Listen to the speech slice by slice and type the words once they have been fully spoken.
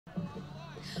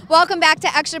Welcome back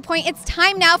to Extra Point. It's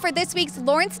time now for this week's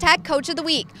Lawrence Tech Coach of the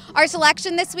Week. Our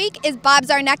selection this week is Bob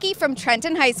Czarnecki from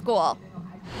Trenton High School.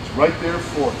 It's right there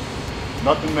for you.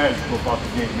 Nothing magical about the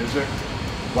game, is there?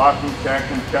 Blocking,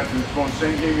 tackling, catching, throwing,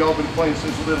 same game y'all been playing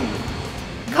since Little League.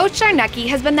 Coach Czarnecki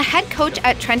has been the head coach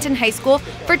at Trenton High School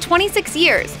for 26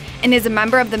 years and is a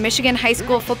member of the Michigan High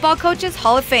School Football Coaches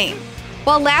Hall of Fame.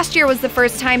 While last year was the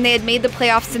first time they had made the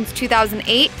playoffs since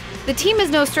 2008, the team is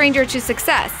no stranger to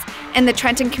success, and the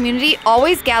Trenton community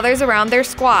always gathers around their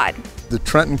squad. The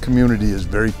Trenton community is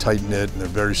very tight-knit and they're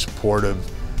very supportive.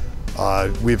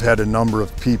 We've had a number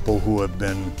of people who have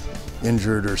been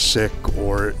injured or sick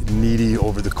or needy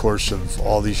over the course of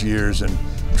all these years, and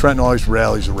Trenton always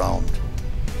rallies around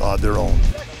their own.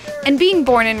 And being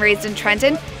born and raised in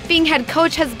Trenton, being head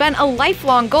coach has been a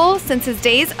lifelong goal since his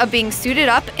days of being suited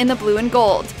up in the blue and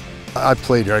gold. I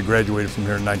played here. I graduated from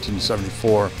here in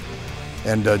 1974,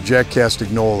 and Jack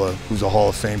Castagnola, who's a Hall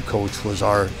of Fame coach, was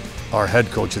our head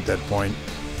coach at that point.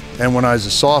 And when I was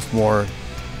a sophomore,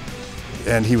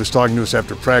 and he was talking to us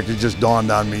after practice, it just dawned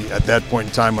on me at that point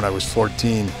in time when I was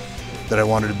 14 that I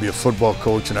wanted to be a football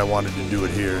coach and I wanted to do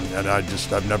it here. And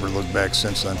I've never looked back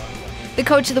since then. The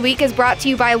Coach of the Week is brought to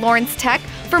you by Lawrence Tech.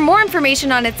 For more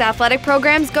information on its athletic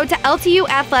programs, go to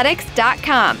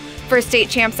ltuathletics.com. For State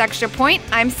Champs Extra Point,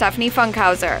 I'm Stephanie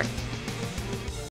Funkhauser.